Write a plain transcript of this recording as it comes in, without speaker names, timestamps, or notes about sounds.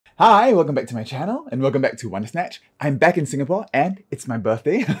Hi, welcome back to my channel and welcome back to Wonder Snatch. I'm back in Singapore and it's my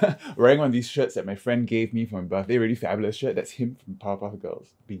birthday. Wearing one of these shirts that my friend gave me for my birthday, really fabulous shirt. That's him from Powerpuff Girls,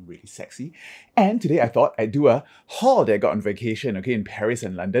 being really sexy. And today I thought I'd do a haul that I got on vacation, okay, in Paris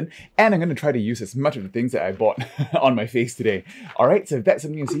and London. And I'm going to try to use as much of the things that I bought on my face today. Alright, so if that's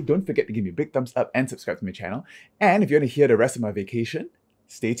something you see, don't forget to give me a big thumbs up and subscribe to my channel. And if you want to hear the rest of my vacation,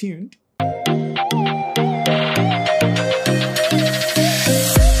 stay tuned.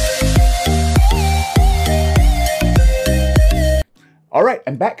 Alright,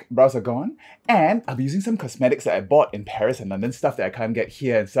 I'm back, brows are gone, and I'll be using some cosmetics that I bought in Paris and London, stuff that I can't get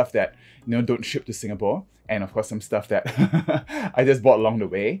here and stuff that, don't ship to Singapore, and of course some stuff that I just bought along the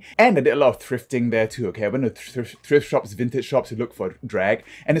way. And I did a lot of thrifting there too, okay? I went to thrift shops, vintage shops to look for drag,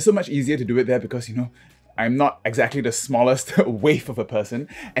 and it's so much easier to do it there because, I'm not exactly the smallest waif of a person,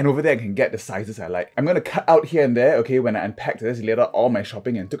 and over there I can get the sizes I like. I'm going to cut out here and there, okay, when I unpacked this later all my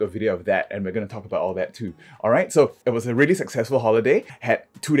shopping and took a video of that, and we're going to talk about all that too. Alright, so it was a really successful holiday, had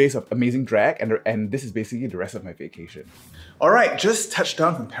 2 days of amazing drag, and this is basically the rest of my vacation. Alright, just touched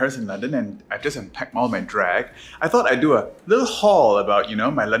down from Paris and London, and I've just unpacked all my drag. I thought I'd do a little haul about,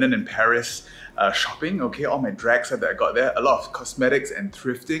 my London and Paris shopping, okay, all my drag stuff that I got there, a lot of cosmetics and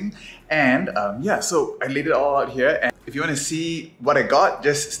thrifting, and yeah, so I laid it all out here, and if you want to see what I got,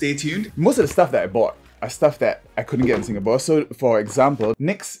 just stay tuned. Most of the stuff that I bought are stuff that I couldn't get in Singapore. So for example,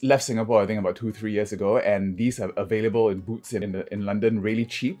 NYX left Singapore I think about 2-3 years ago, and these are available in Boots in London really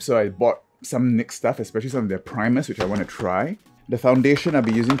cheap, so I bought some NYX stuff, especially some of their primers which I want to try. The foundation I'll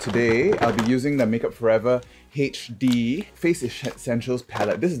be using today, I'll be using the Makeup Forever HD Face Essentials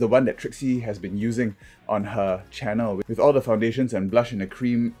palette. This is the one that Trixie has been using on her channel with all the foundations and blush in a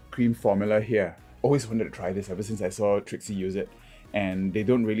cream formula here. Always wanted to try this ever since I saw Trixie use it, and they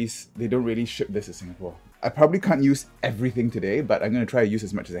don't really ship this to Singapore. I probably can't use everything today, but I'm going to try to use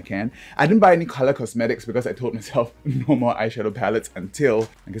as much as I can. I didn't buy any color cosmetics because I told myself no more eyeshadow palettes until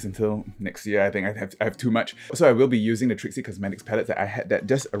next year. I think I have too much. So I will be using the Trixie Cosmetics palettes that I had that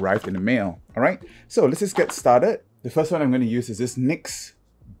just arrived in the mail. Alright, so let's just get started. The first one I'm going to use is this NYX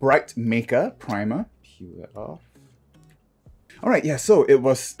Bright Maker Primer. Peel that off. Alright, yeah, so it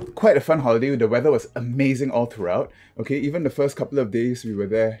was quite a fun holiday. The weather was amazing all throughout. Okay, even the first couple of days we were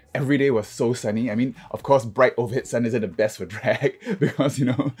there, every day was so sunny. I mean, of course, bright overhead sun isn't the best for drag because,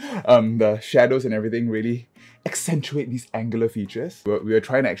 the shadows and everything really accentuate these angular features. We were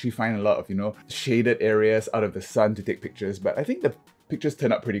trying to actually find a lot of, shaded areas out of the sun to take pictures, but I think the pictures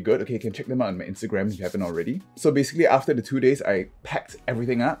turned out pretty good. Okay, you can check them out on my Instagram if you haven't already. So basically after the 2 days, I packed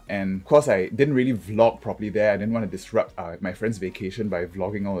everything up, and of course I didn't really vlog properly there. I didn't want to disrupt my friend's vacation by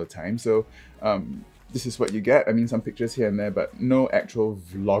vlogging all the time. So this is what you get. I mean, some pictures here and there, but no actual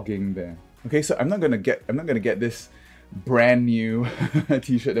vlogging there. Okay, so I'm not gonna get this brand new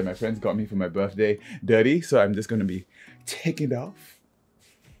t-shirt that my friends got me for my birthday dirty, so I'm just gonna be taking it off.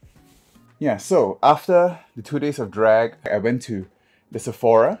 Yeah, so after the 2 days of drag, I went to the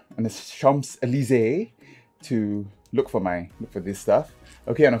Sephora and the Champs-Élysées to look for this stuff.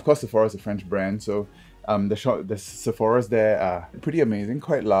 Okay, and of course Sephora is a French brand, so the Sephora's there are pretty amazing,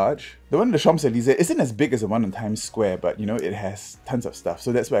 quite large. The one in the Champs-Élysées isn't as big as the one on Times Square, but it has tons of stuff.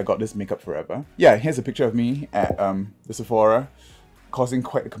 So that's where I got this Makeup Forever. Yeah, here's a picture of me at the Sephora, causing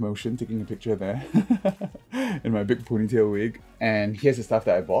quite a commotion, taking a picture there in my big ponytail wig. And here's the stuff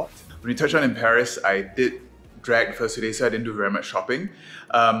that I bought. When we touched on in Paris, I did drag the first 2 days, so I didn't do very much shopping.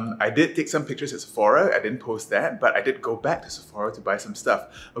 I did take some pictures at Sephora. I didn't post that, but I did go back to Sephora to buy some stuff.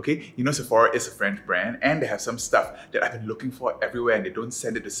 Okay, Sephora is a French brand, and they have some stuff that I've been looking for everywhere, and they don't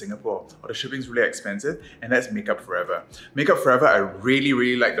send it to Singapore, or the shipping's really expensive, and that's Makeup Forever. Makeup Forever, I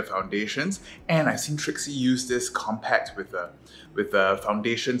really like the foundations, and I've seen Trixie use this compact with the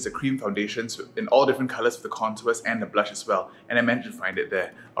foundations, the cream foundations in all different colors for the contours and the blush as well, and I managed to find it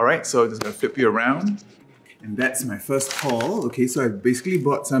there. Alright, so I'm just gonna flip you around. And that's my first haul. Okay, so I basically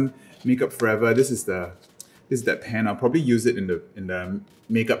bought some Makeup Forever. This is that pen. I'll probably use it in the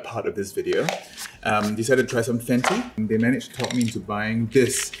makeup part of this video. Decided to try some Fenty. And they managed to talk me into buying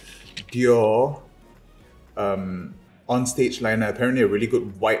this Dior on-stage liner. Apparently a really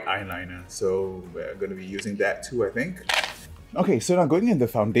good white eyeliner. So we're going to be using that too, I think. Okay, so now going into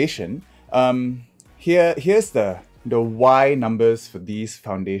the foundation. Here's the Y numbers for these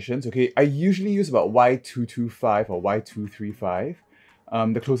foundations. Okay, I usually use about Y225 or Y235.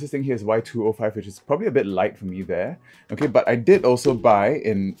 The closest thing here is Y205, which is probably a bit light for me there. Okay, but I did also buy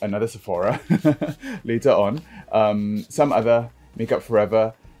in another Sephora later on some other Makeup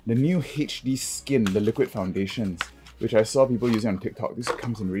Forever, the new HD Skin, the liquid foundations, which I saw people using on TikTok. This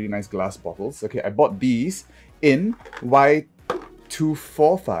comes in really nice glass bottles. Okay, I bought these in Y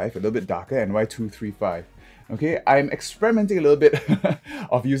Y245, a little bit darker, and Y235. Okay, I'm experimenting a little bit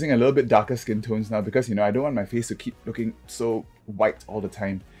of using a little bit darker skin tones now because, you know, I don't want my face to keep looking so white all the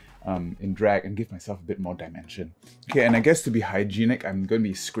time in drag, and give myself a bit more dimension. Okay, and I guess to be hygienic, I'm going to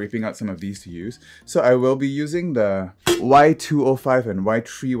be scraping out some of these to use. So I will be using the Y205 and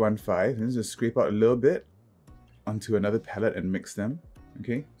Y315, and just scrape out a little bit onto another palette and mix them.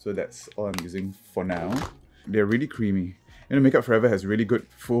 Okay, so that's all I'm using for now. They're really creamy. You know, Makeup Forever has really good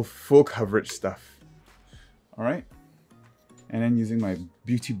full coverage stuff. Alright, and then using my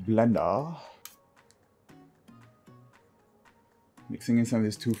beauty blender, mixing in some of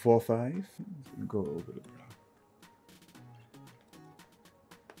this 245. Go over the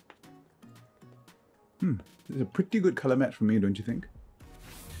brow. This is a pretty good color match for me, don't you think?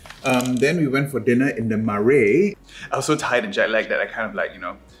 Then we went for dinner in the Marais. I was so tired and jet lagged that I kind of like, you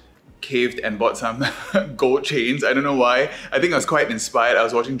know, caved and bought some gold chains. I don't know why. I think I was quite inspired. I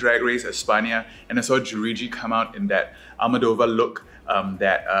was watching Drag Race España and I saw Jurigi come out in that Almodovar look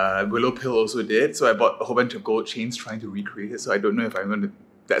that Willow Pill also did. So I bought a whole bunch of gold chains trying to recreate it. So I don't know if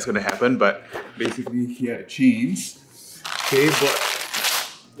that's going to happen, but basically here are the chains. Okay, bought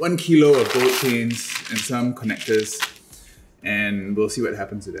 1 kilo of gold chains and some connectors, and we'll see what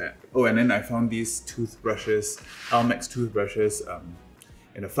happens to that. Oh, and then I found these toothbrushes, Almex toothbrushes,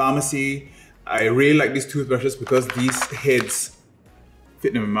 in a pharmacy. I really like these toothbrushes because these heads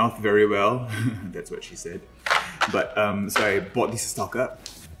fit in my mouth very well. That's what she said. But so I bought these to stock up.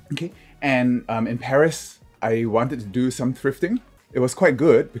 Okay, and in Paris, I wanted to do some thrifting. It was quite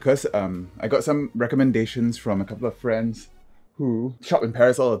good because I got some recommendations from a couple of friends who shop in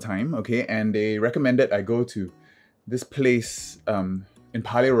Paris all the time. Okay, and they recommended I go to this place in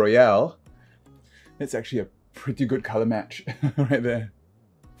Palais Royal. It's actually a pretty good color match right there.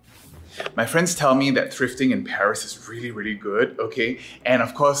 My friends tell me that thrifting in Paris is really, really good, okay? And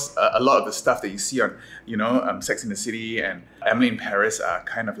of course, a lot of the stuff that you see on, you know, Sex and the City and Emily in Paris are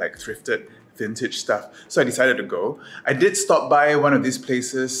kind of like thrifted, vintage stuff. So I decided to go. I did stop by one of these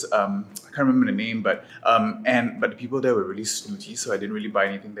places, I can't remember the name, but the people there were really snooty, so I didn't really buy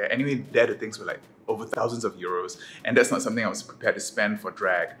anything there. Anyway, there the things were like over thousands of euros, and that's not something I was prepared to spend for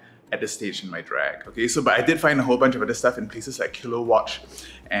drag at this stage in my drag. Okay, so but I did find a whole bunch of other stuff in places like Kilo Watch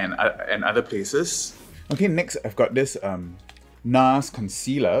and other places. Okay, next I've got this NARS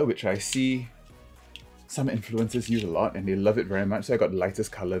concealer, which I see some influencers use a lot and they love it very much. So I got the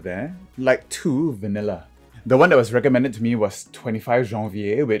lightest color there, like 2 vanilla. The one that was recommended to me was 25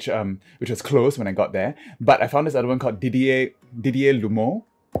 Janvier, which was closed when I got there. But I found this other one called Didier Ludo.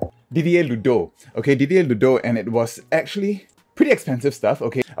 Okay, Didier Ludo, and it was actually pretty expensive stuff.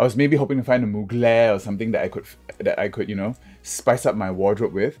 Okay, I was maybe hoping to find a Mugler or something that I could, you know, spice up my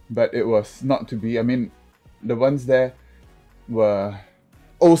wardrobe with, but it was not to be. I mean, the ones there were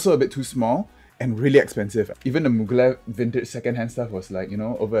also a bit too small and really expensive. Even the Mugler vintage secondhand stuff was like, you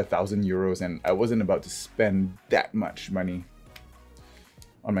know, over 1,000 euros, and I wasn't about to spend that much money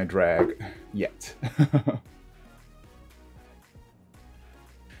on my drag yet.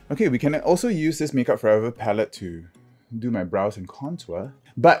 Okay, we can also use this Makeup Forever palette to do my brows and contour,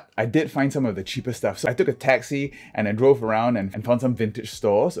 but I did find some of the cheaper stuff. So I took a taxi and I drove around and found some vintage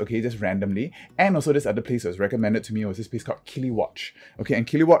stores, okay, just randomly. And also this other place that was recommended to me was this place called Kili Watch. Okay, and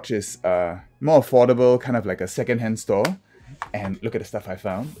Kili Watch is more affordable, kind of like a secondhand store. And look at the stuff I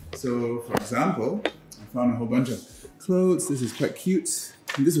found. So for example, I found a whole bunch of clothes. This is quite cute.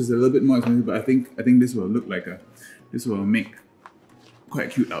 And this was a little bit more expensive, but I think this will look like this will make quite a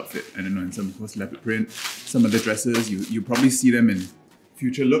cute outfit. I don't know, in some, of course, leopard print. Some of the dresses, you probably see them in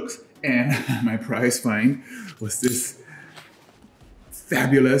future looks. And my prize find was this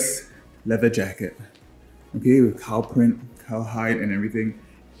fabulous leather jacket. Okay, with cow print, cow hide and everything.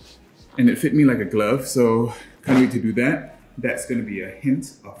 And it fit me like a glove, so can't wait to do that. That's gonna be a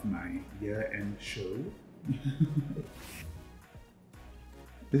hint of my year-end show.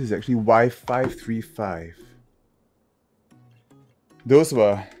 This is actually Y535. Those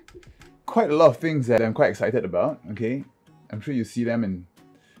were quite a lot of things that I'm quite excited about, okay? I'm sure you see them in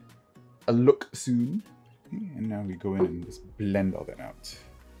a look soon. Okay, and now we go in and just blend all that out.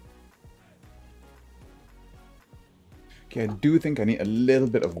 Okay, I do think I need a little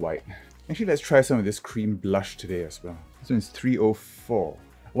bit of white. Actually, let's try some of this cream blush today as well. This one's 304.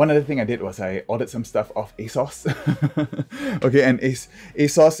 One other thing I did was I ordered some stuff off ASOS. Okay, and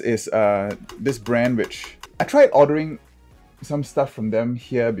ASOS is this brand which I tried ordering some stuff from them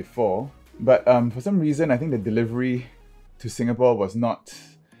here before, but for some reason I think the delivery to Singapore was not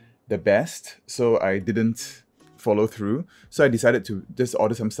the best, so I didn't follow through. So I decided to just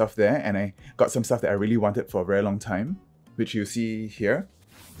order some stuff there, and I got some stuff that I really wanted for a very long time. which you see here.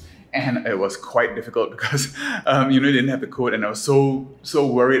 And it was quite difficult because, didn't have the code, and I was so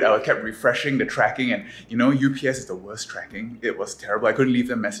worried. I kept refreshing the tracking, and UPS is the worst tracking. It was terrible. I couldn't leave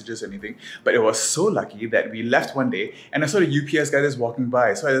them messages or anything. But it was so lucky that we left one day, and I saw the UPS guy just walking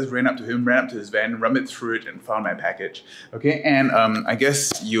by. So I just ran up to him, ran up to his van, rummaged through it, and found my package. Okay, and I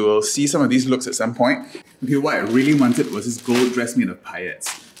guess you'll see some of these looks at some point. Okay, what I really wanted was this gold dress made of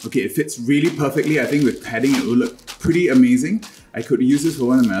paillettes. Okay, it fits really perfectly. I think with padding it will look pretty amazing. I could use this for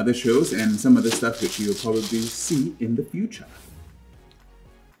one of my other shows and some other stuff which you'll probably see in the future.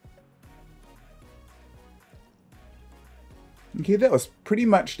 Okay, that was pretty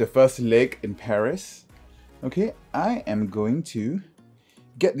much the first leg in Paris. Okay, I am going to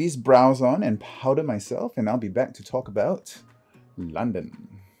get these brows on and powder myself, and I'll be back to talk about London.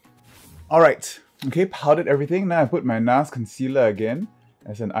 Alright, okay, powdered everything. Now I put my NARS concealer again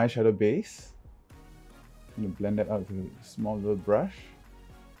as an eyeshadow base. I'm going to blend that out with a small little brush.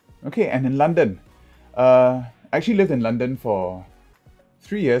 Okay, and in London, I actually lived in London for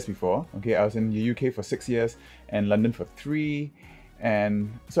 3 years before. Okay, I was in the UK for 6 years and London for 3,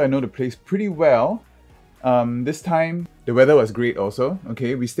 and so I know the place pretty well. This time, the weather was great also.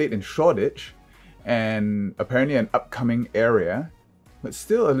 Okay, we stayed in Shoreditch, and apparently an upcoming area, but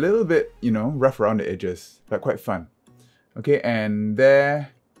still a little bit, rough around the edges, but quite fun. Okay, and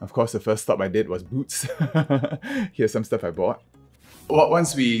there, of course, the first stop I did was Boots. Here's some stuff I bought.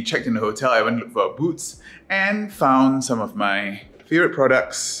 Once we checked in the hotel, I went to look for Boots and found some of my favorite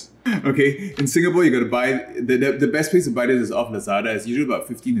products. Okay, in Singapore, you gotta buy, the best place to buy this is off Lazada. It's usually about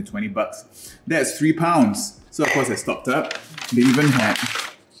 15 to 20 bucks. That's £3. So of course I stocked up. They even had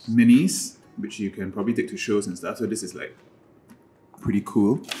minis, which you can probably take to shows and stuff. So this is like pretty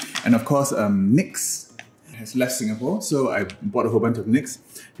cool. And of course, NYX has left Singapore, so I bought a whole bunch of NYX.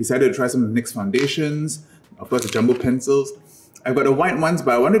 Decided to try some of the NYX foundations, of course the jumbo pencils. I've got the white ones,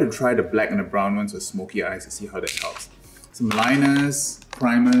 but I wanted to try the black and the brown ones with smoky eyes to see how that helps. Some liners,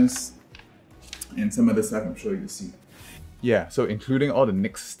 primers, and some other stuff I'm sure you'll see. Yeah, so including all the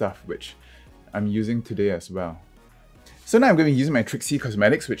NYX stuff, which I'm using today as well. So now I'm going to be using my Trixie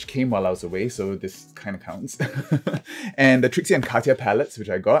Cosmetics, which came while I was away, so this kind of counts. And the Trixie and Cartier palettes, which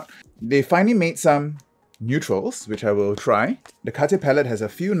I got. They finally made some neutrals, which I will try. The Cartier palette has a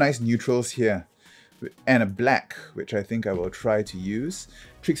few nice neutrals here, and a black, which I think I will try to use.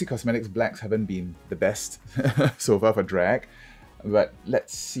 Trixie Cosmetics blacks haven't been the best so far for drag, but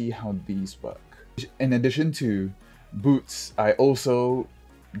let's see how these work. In addition to Boots, I also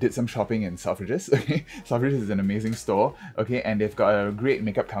did some shopping in Selfridges. Okay, Selfridges is an amazing store. Okay, and they've got a great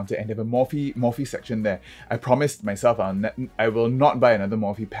makeup counter, and they have a Morphe section there. I promised myself I will not buy another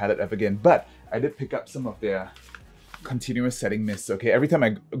Morphe palette ever again, but I did pick up some of their continuous setting mists. Okay, every time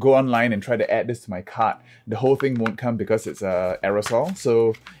I go online and try to add this to my cart, the whole thing won't come because it's a aerosol.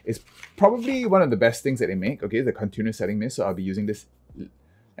 So it's probably one of the best things that they make. Okay, the continuous setting mist. So I'll be using this.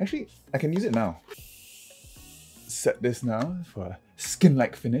 Actually, I can use it now. Set this now for a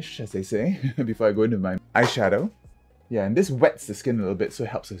skin-like finish, as they say, before I go into my eyeshadow. Yeah, and this wets the skin a little bit, so it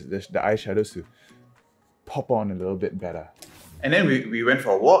helps the eyeshadows to pop on a little bit better. And then we went for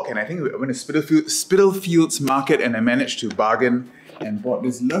a walk, and I think we went to Spitalfields Market, and I managed to bargain and bought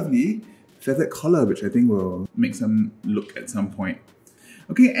this lovely feathered collar, which I think will make some look at some point.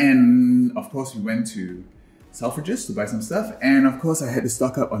 Okay, and of course we went to Selfridges to buy some stuff, and of course I had to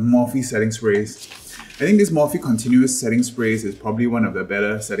stock up on Morphe setting sprays. I think this Morphe Continuous Setting Sprays is probably one of the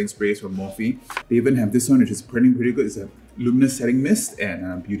better setting sprays from Morphe. They even have this one, which is pretty good. It's a luminous setting mist and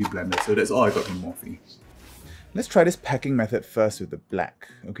a beauty blender, so that's all I got from Morphe. Let's try this packing method first with the black,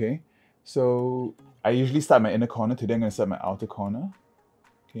 okay? So I usually start my inner corner. Today I'm going to start my outer corner.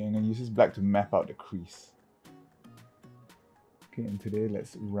 Okay, I'm going to use this black to map out the crease. Okay, and today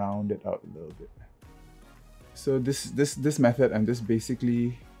let's round it out a little bit. So this method, I'm just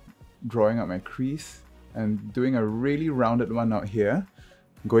basically drawing out my crease and doing a really rounded one out here,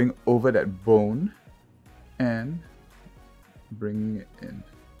 going over that bone and bringing it in.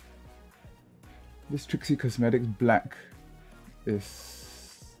 This Trixie Cosmetics black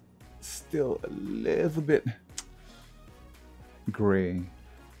is still a little bit grey.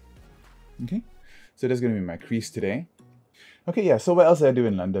 Okay, so that's going to be my crease today. Okay, yeah, so what else did I do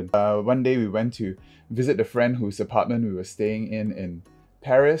in London? One day we went to visit a friend whose apartment we were staying in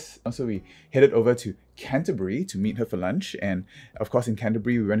Paris. Also, we headed over to Canterbury to meet her for lunch. And of course, in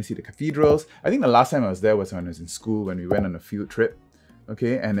Canterbury, we went to see the cathedrals. I think the last time I was there was when I was in school, when we went on a field trip.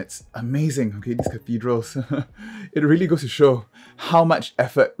 Okay, and it's amazing, okay, these cathedrals. It really goes to show how much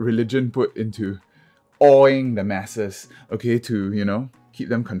effort religion put into awing the masses, okay, to, keep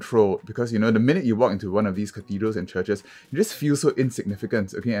them controlled, because, you know, the minute you walk into one of these cathedrals and churches, you just feel so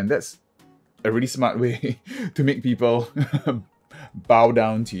insignificant, okay? And that's a really smart way to make people bow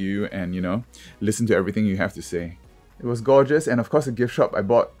down to you and, you know, listen to everything you have to say. It was gorgeous, and of course the gift shop, I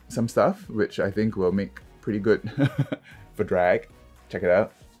bought some stuff which I think will make pretty good for drag. Check it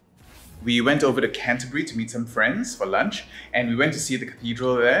out. We went over to Canterbury to meet some friends for lunch, and we went to see the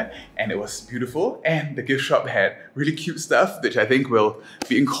cathedral there, and it was beautiful, and the gift shop had really cute stuff which I think will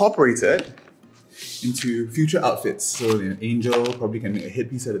be incorporated into future outfits. So an angel, probably can make a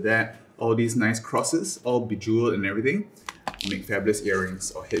headpiece out of that. All these nice crosses, all bejeweled and everything. Make fabulous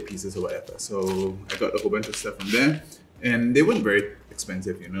earrings or headpieces or whatever. So I got a whole bunch of stuff from there, and they weren't very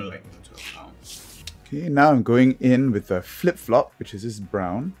expensive, you know, like, you know, £12. Okay, now I'm going in with the flip-flop, which is this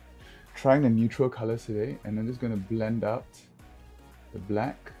brown. Trying the neutral colors today, and I'm just going to blend out the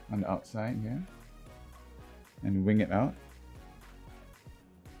black on the outside here and wing it out.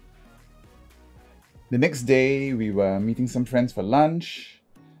 The next day, we were meeting some friends for lunch,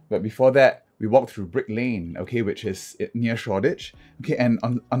 but before that, we walked through Brick Lane, okay, which is near Shoreditch. Okay, and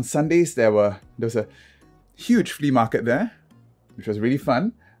on Sundays, there was a huge flea market there, which was really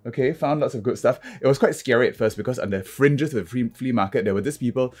fun. Okay, found lots of good stuff. It was quite scary at first because on the fringes of the flea market, there were just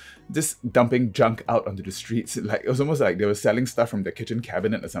people just dumping junk out onto the streets. Like, it was almost like they were selling stuff from the kitchen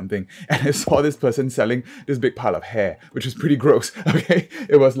cabinet or something. And I saw this person selling this big pile of hair, which was pretty gross. Okay,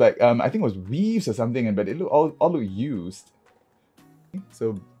 it was like, I think it was weaves or something, but it looked all looked used.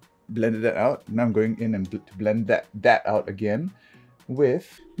 So blended that out. Now I'm going in and blend that out again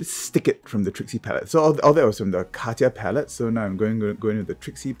with this Stick It from the Trixie palette. So all that was from the Katia palette. So now I'm going with the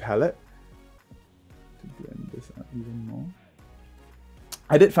Trixie palette to blend this out even more.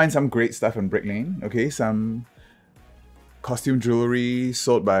 I did find some great stuff on Brick Lane. Okay, some costume jewelry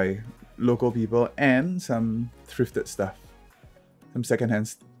sold by local people and some thrifted stuff. Some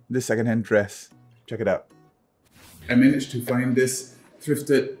this secondhand dress. Check it out. I managed to find this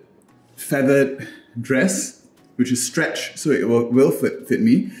thrifted feathered dress, which is stretch, so it will fit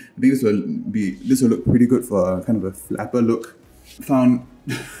me. I think this will look pretty good for a kind of a flapper look. Found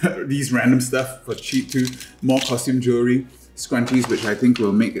these random stuff for cheap too. More costume jewelry, scrunchies, which I think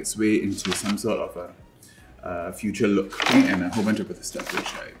will make its way into some sort of a future look, okay? And a whole bunch of other stuff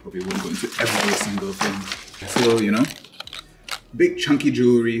which I probably won't go into every single thing. So, you know, big chunky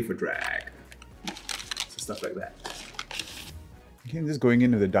jewelry for drag. So stuff like that. Okay, I'm just going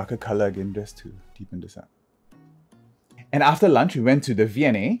in with a darker color again just to deepen this up. And after lunch, we went to the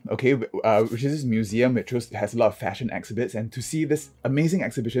V&A, okay, which is this museum which has a lot of fashion exhibits, and to see this amazing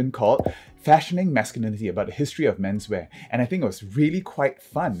exhibition called Fashioning Masculinity, about the history of menswear. And I think it was really quite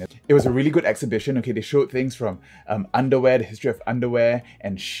fun. It was a really good exhibition, okay, they showed things from underwear, the history of underwear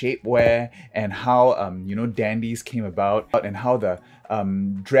and shapewear, and how, you know, dandies came about, and how the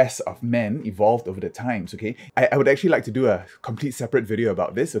dress of men evolved over the times, okay? I would actually like to do a complete separate video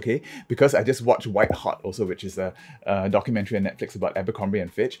about this, okay? Because I just watched White Hot also, which is a documentary on Netflix about Abercrombie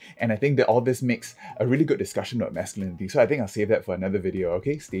and Fitch, and I think that all this makes a really good discussion about masculinity. So I think I'll save that for another video,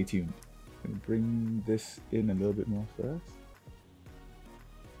 okay? Stay tuned. I'm gonna bring this in a little bit more first.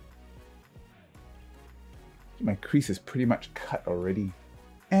 My crease is pretty much cut already.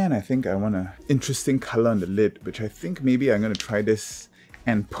 And I think I want an interesting color on the lid, which I think maybe I'm going to try this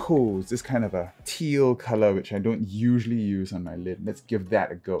and pose this kind of a teal color, which I don't usually use on my lid. Let's give that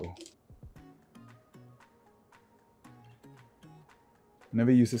a go.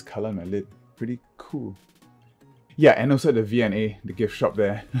 Never use this color on my lid. Pretty cool. Yeah, and also the V&A, the gift shop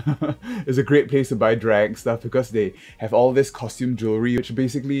there, is a great place to buy drag stuff because they have all this costume jewelry, which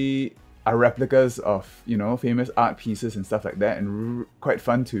basically are replicas of, you know, famous art pieces and stuff like that, and quite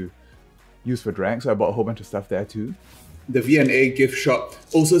fun to use for drag. So I bought a whole bunch of stuff there too. The V&A gift shop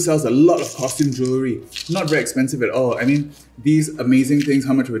also sells a lot of costume jewelry. Not very expensive at all. I mean, these amazing things,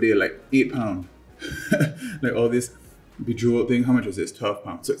 how much were they? Like £8. Like all this bejeweled thing, how much was this?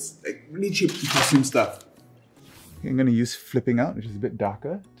 £12. So it's like really cheap costume stuff. Okay, I'm gonna use flipping out, which is a bit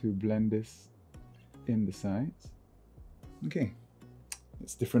darker, to blend this in the sides. Okay.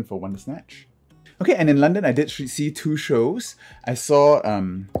 It's different for Wonder Snatch. Okay, and in London, I did see two shows. I saw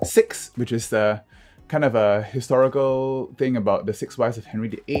Six, which is the kind of a historical thing about the 6 wives of Henry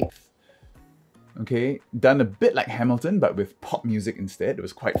VIII. Okay, done a bit like Hamilton, but with pop music instead. It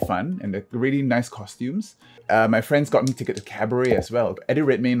was quite fun, and they're really nice costumes. My friends got me tickets to Cabaret as well. Eddie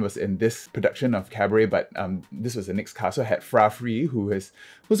Redmayne was in this production of Cabaret, but this was the next cast. So I had Fra Free, whose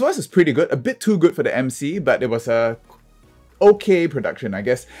voice was pretty good, a bit too good for the MC, but it was a okay production, I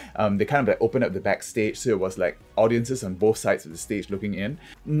guess. They kind of like opened up the backstage, so it was like audiences on both sides of the stage looking in.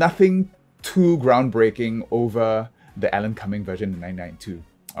 Nothing too groundbreaking over the Alan Cumming version in 1992.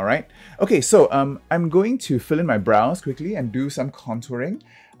 All right. Okay, so I'm going to fill in my brows quickly and do some contouring.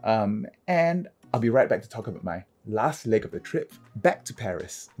 And I'll be right back to talk about my last leg of the trip back to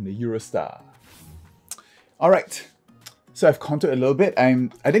Paris in the Eurostar. All right. So I've contoured a little bit. I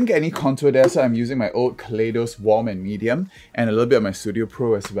didn't get any contour there, so I'm using my old Kaleidos Warm and Medium and a little bit of my Studio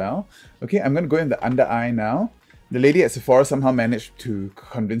Pro as well. Okay, I'm going to go in the under eye now. The lady at Sephora somehow managed to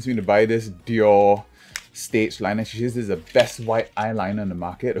convince me to buy this Dior Stage liner. She says this is the best white eyeliner on the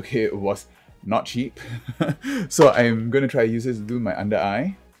market. Okay, it was not cheap. So I'm going to try to use this to do my under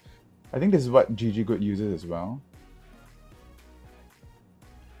eye. I think this is what Gigi Good uses as well.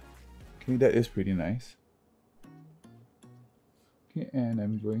 Okay, that is pretty nice. Okay, and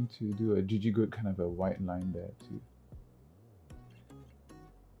I'm going to do a Gigi Good kind of a white line there too.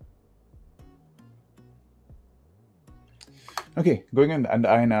 Okay, going in the under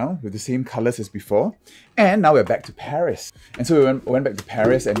eye now with the same colors as before. And now we're back to Paris. And so we went back to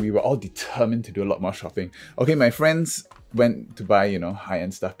Paris and we were all determined to do a lot more shopping. Okay, my friends went to buy, you know,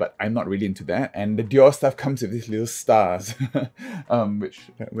 high-end stuff, but I'm not really into that. And the Dior stuff comes with these little stars.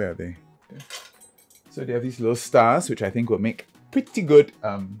 Where are they? So they have these little stars, which I think will make pretty good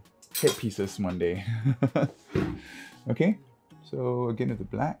headpieces one day. Okay, so again with the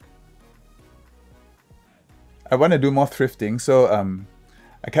black. I want to do more thrifting, so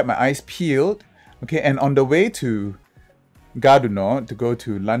I kept my eyes peeled. Okay, and on the way to Gare du Nord to go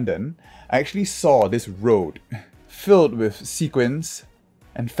to London, I actually saw this road filled with sequins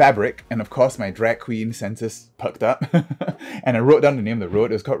and fabric, and of course my drag queen senses perked up. And I wrote down the name of the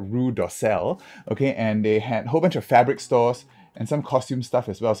road. It was called Rue d'Orsel. Okay, and they had a whole bunch of fabric stores and some costume stuff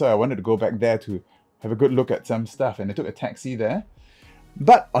as well. So I wanted to go back there to have a good look at some stuff, and I took a taxi there.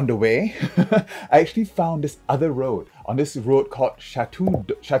 But on the way, I actually found this other road, on this road called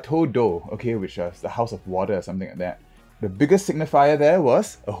Chateau d'Eau, okay, which is the House of Water or something like that. The biggest signifier there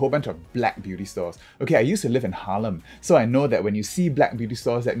was a whole bunch of black beauty stores. Okay, I used to live in Harlem, so I know that when you see black beauty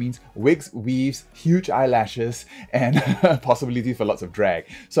stores, that means wigs, weaves, huge eyelashes, and possibility for lots of drag.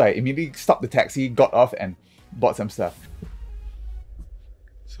 So I immediately stopped the taxi, got off, and bought some stuff.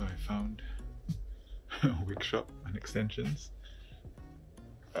 So I found a wig shop and extensions.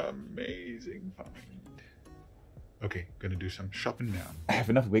 Amazing find. Okay, gonna do some shopping now. I have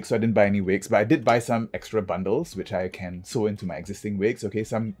enough wigs, so I didn't buy any wigs, but I did buy some extra bundles, which I can sew into my existing wigs. Okay,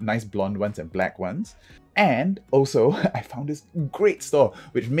 some nice blonde ones and black ones. And also, I found this great store,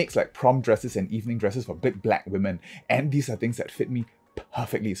 which makes like prom dresses and evening dresses for big black women. And these are things that fit me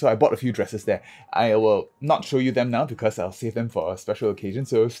perfectly. So I bought a few dresses there. I will not show you them now because I'll save them for a special occasion,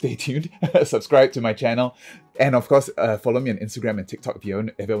 so stay tuned. Subscribe to my channel, and of course follow me on Instagram and TikTok if you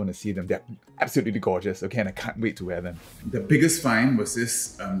ever want to see them. They're absolutely gorgeous, okay, and I can't wait to wear them. The biggest find was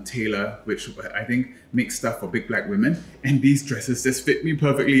this tailor, which I think makes stuff for big black women, and these dresses just fit me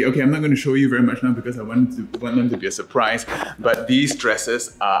perfectly. Okay, I'm not going to show you very much now because I want them to be a surprise, but these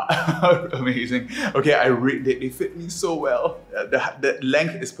dresses are amazing. Okay, they fit me so well. The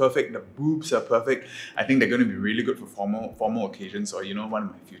length is perfect, the boobs are perfect. I think they're going to be really good for formal occasions, or you know, one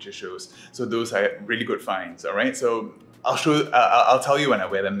of my future shows. So those are really good finds. All right, so I'll tell you when I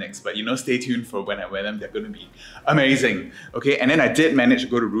wear them next, but you know, stay tuned for when I wear them. They're going to be amazing. Okay, and then I did manage to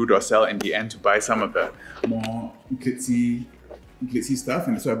go to Rue d'Orsel in the end to buy some of the more glitzy stuff,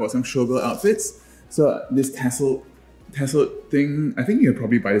 and so I bought some showgirl outfits. So this tassel thing, I think you could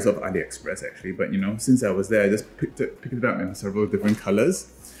probably buy this off AliExpress actually, but you know, since I was there, I just picked it up in several different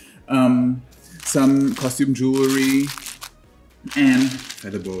colors. Some costume jewelry and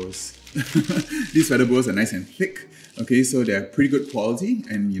feather bows. These feather bows are nice and thick. Okay, so they're pretty good quality,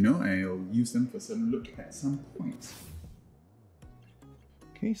 and you know, I'll use them for some look at some point.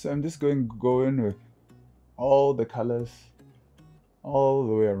 Okay, so I'm just going to go in with all the colors all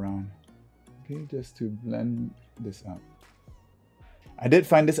the way around. Okay, just to blend this up. I did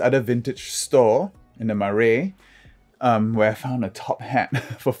find this other vintage store in the Marais, where I found a top hat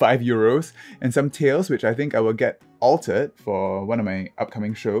for €5 and some tails, which I think I will get altered for one of my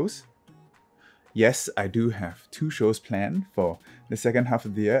upcoming shows. Yes, I do have 2 shows planned for the second half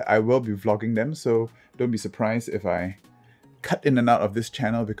of the year. I will be vlogging them, so don't be surprised if I cut in and out of this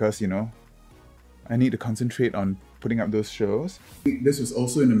channel because, you know, I need to concentrate on putting up those shows. This was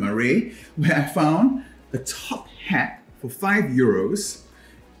also in the Marais, where I found a top hat for €5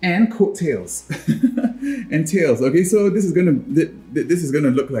 and coattails and tails. Okay, so this is gonna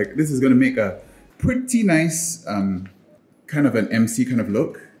make a pretty nice kind of an MC kind of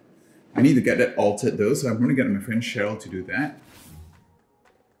look. I need to get that altered though, so I'm going to get my friend Cheryl to do that.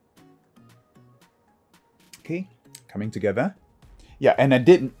 Okay, coming together. Yeah, and I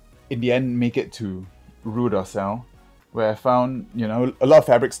did in the end make it to Rue d'Orsel. where I found, you know, a lot of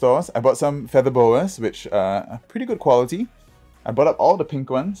fabric stores. I bought some feather boas, which are pretty good quality. I bought up all the pink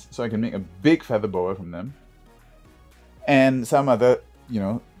ones so I can make a big feather boa from them. And some other, you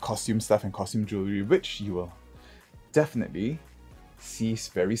know, costume stuff and costume jewelry, which you will definitely see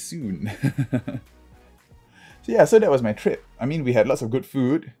very soon. So yeah, so that was my trip. I mean, we had lots of good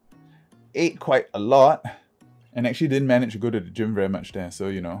food, ate quite a lot, and actually didn't manage to go to the gym very much there. So,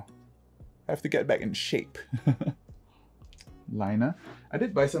 you know, I have to get back in shape. Liner. I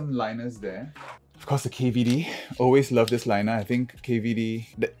did buy some liners there. Of course, the KVD. Always love this liner. I think KVD,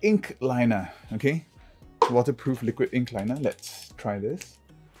 the ink liner, okay? Waterproof liquid ink liner. Let's try this.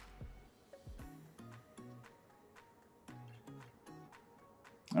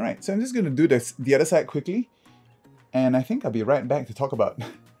 All right, so I'm just going to do the other side quickly. And I think I'll be right back to talk about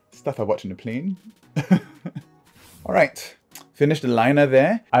stuff I watched on the plane. All right, finished the liner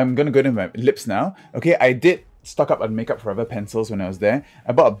there. I'm going to go to my lips now. Okay, I did stock up on Makeup Forever pencils when I was there.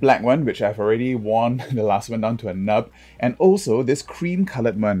 I bought a black one, which I've already worn the last one down to a nub. And also this cream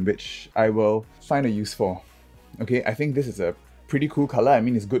colored one, which I will find a use for. Okay, I think this is a pretty cool color. I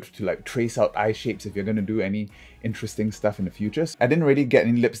mean, it's good to like trace out eye shapes if you're going to do any interesting stuff in the future. I didn't really get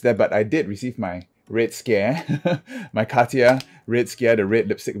any lips there, but I did receive my Red Scare, my Cartier Red Scare, the red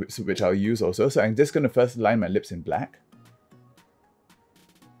lipstick which I'll use also. So I'm just going to first line my lips in black.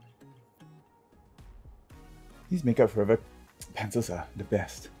 These Makeup Forever pencils are the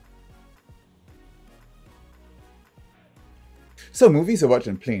best. So movies I watch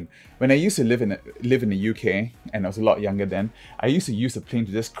on plane. When I used to live in the UK, and I was a lot younger then, I used to use the plane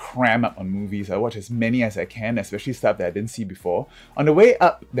to just cram up on movies. I watch as many as I can, especially stuff that I didn't see before. On the way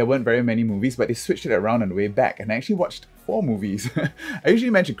up, there weren't very many movies, but they switched it around on the way back, and I actually watched 4 movies. I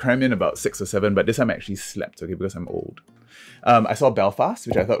usually manage to cram in about 6 or 7, but this time I actually slept, okay, because I'm old. I saw Belfast,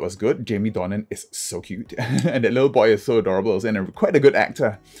 which I thought was good. Jamie Dornan is so cute, and that little boy is so adorable, and quite a good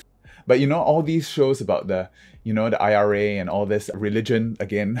actor. But you know, all these shows about the, you know, the IRA and all this religion,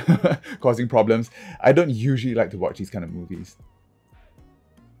 again, causing problems, I don't usually like to watch these kind of movies.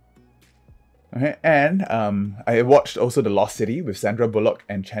 Okay, and I watched also The Lost City with Sandra Bullock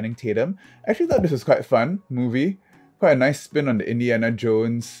and Channing Tatum. I actually thought this was quite a fun movie. Quite a nice spin on the Indiana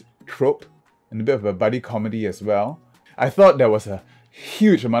Jones trope, and a bit of a buddy comedy as well. I thought there was a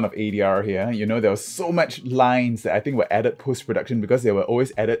huge amount of ADR here. You know, there was so much lines that I think were added post-production because they were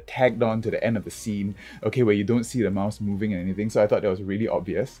always added, tagged on to the end of the scene, okay, where you don't see the mouse moving and anything. So I thought that was really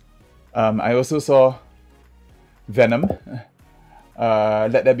obvious. I also saw Venom,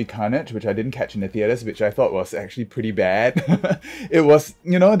 Let There Be Carnage, which I didn't catch in the theaters, which I thought was actually pretty bad. It was,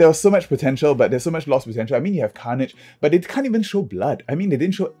 you know, there was so much potential, but there's so much lost potential. I mean, you have carnage, but they can't even show blood. I mean, they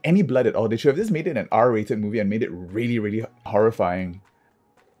didn't show any blood at all. They should have just made it an R-rated movie and made it really, really horrifying.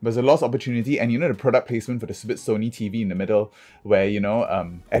 There's a lost opportunity, and you know the product placement for the stupid Sony TV in the middle, where, you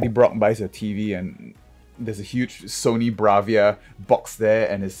know, Eddie Brock buys a TV and there's a huge Sony Bravia box there,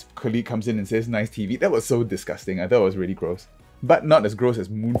 and his colleague comes in and says, "Nice TV." That was so disgusting. I thought it was really gross. But not as gross as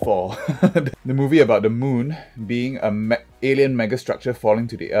Moonfall. The movie about the moon being an alien megastructure falling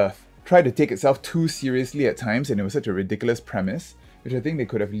to the earth. Tried to take itself too seriously at times, and it was such a ridiculous premise, which I think they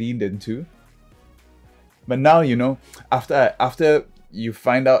could have leaned into. But now, you know, after you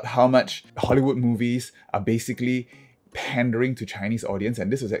find out how much Hollywood movies are basically pandering to Chinese audience,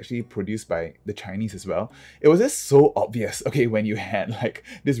 and this was actually produced by the Chinese as well. It was just so obvious, okay, when you had like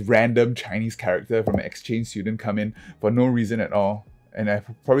this random Chinese character from an exchange student come in for no reason at all. And I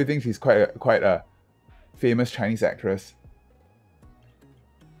probably think she's quite a famous Chinese actress.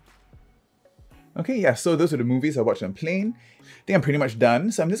 Okay, yeah, so those are the movies I watched on plane. I think I'm pretty much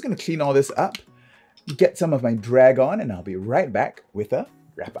done, so I'm just going to clean all this up, get some of my drag on, and I'll be right back with a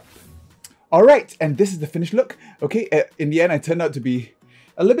wrap-up. Alright, and this is the finished look. Okay, in the end I turned out to be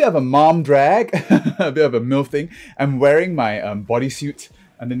a little bit of a mom drag, a bit of a MILF thing. I'm wearing my bodysuit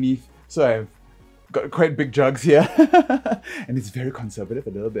underneath, so I've got quite big jugs here. And it's very conservative, a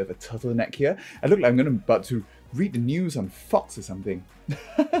little bit of a turtleneck here. I look like I'm about to read the news on Fox or something.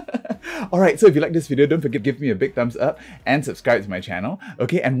 Alright, so if you like this video, don't forget to give me a big thumbs up and subscribe to my channel.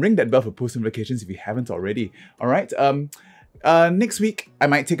 Okay, and ring that bell for post notifications if you haven't already. Alright, next week I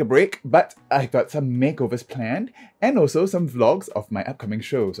might take a break, but I've got some makeovers planned and also some vlogs of my upcoming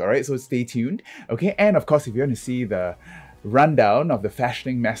shows. Alright, so stay tuned. Okay, and of course, if you want to see the rundown of the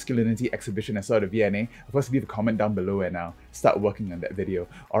Fashioning Masculinity exhibition I saw at the V&A, of course leave a comment down below and I'll start working on that video.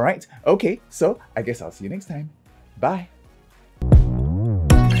 Alright, okay, so I guess I'll see you next time. Bye!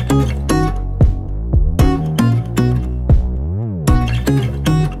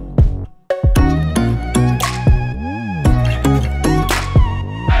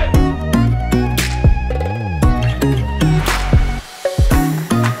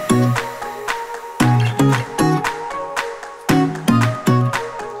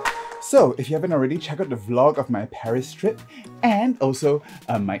 So, if you haven't already, check out the vlog of my Paris trip and also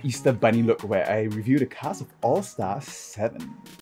my Easter bunny look where I review the cast of All Star 7.